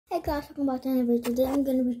guys, welcome back to another video. Today I'm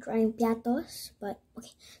going to be trying Piatos. But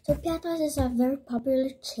okay, so Piatos is a very popular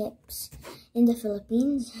chips in the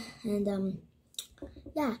Philippines. And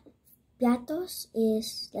yeah, Piatos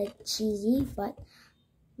is like cheesy, but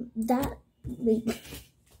the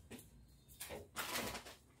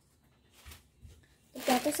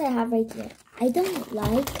Piatos I have right here, I don't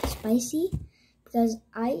like spicy because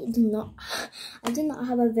I do not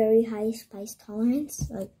have a very high spice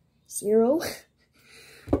tolerance, like 0.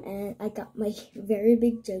 And I got my very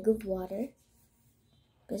big jug of water.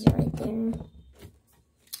 It's right there.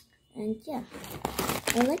 And yeah,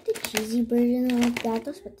 I like the cheesy version of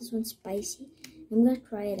Piatos, but this one's spicy. I'm gonna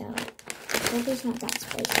try it out. I hope it's not that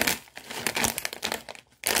spicy.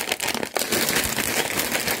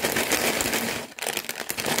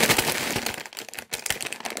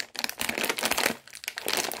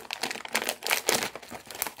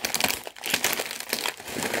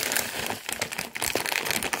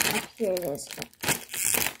 Here it is.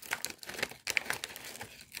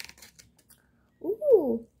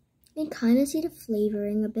 Ooh, you can kind of see the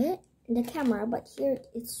flavoring a bit in the camera, but here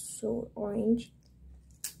it's so orange.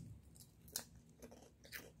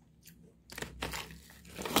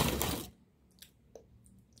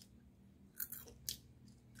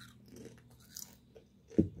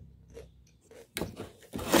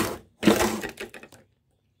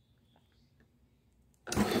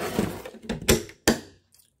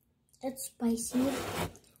 It's spicy.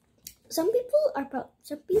 Some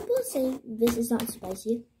people say this is not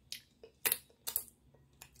spicy,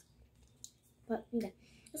 but yeah,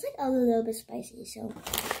 it's like a little bit spicy. So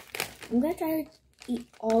I'm gonna try to eat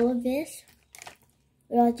all of this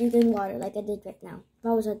without using water, like I did right now.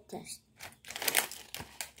 That was a test.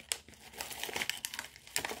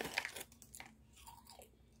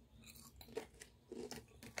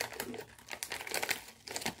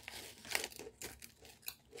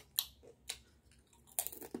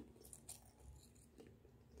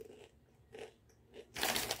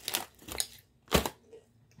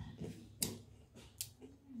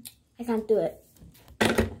 I can't do it.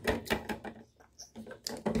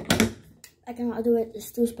 I cannot do it. It's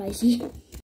too spicy.